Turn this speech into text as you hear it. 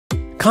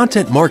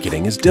Content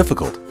marketing is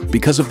difficult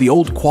because of the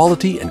old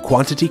quality and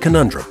quantity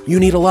conundrum.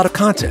 You need a lot of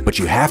content, but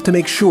you have to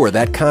make sure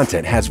that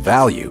content has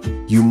value.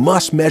 You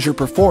must measure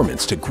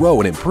performance to grow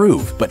and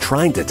improve, but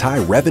trying to tie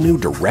revenue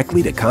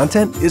directly to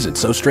content isn't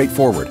so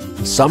straightforward.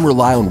 Some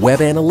rely on web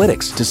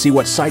analytics to see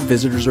what site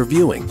visitors are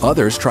viewing.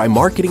 Others try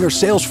marketing or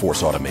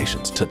Salesforce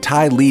automations to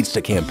tie leads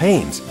to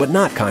campaigns, but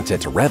not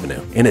content to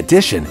revenue. In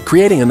addition,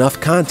 creating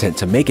enough content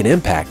to make an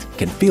impact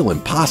can feel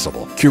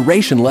impossible.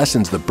 Curation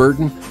lessens the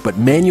burden, but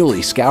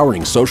manually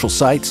scouring social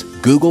sites,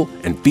 Google,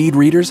 and feed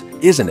readers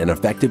isn't an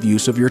effective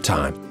use of your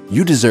time.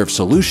 You deserve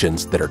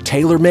solutions that are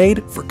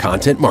tailor-made for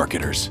content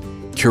marketers.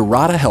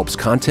 Curata helps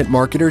content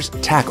marketers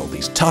tackle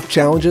these tough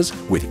challenges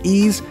with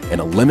ease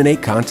and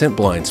eliminate content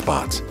blind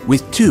spots.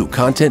 With 2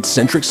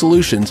 content-centric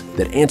solutions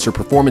that answer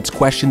performance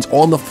questions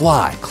on the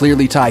fly,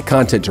 clearly tie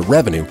content to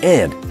revenue,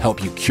 and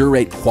help you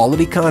curate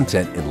quality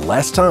content in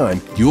less time,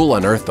 you'll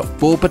unearth the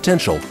full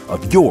potential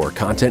of your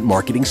content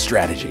marketing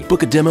strategy.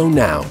 Book a demo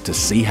now to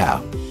see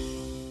how.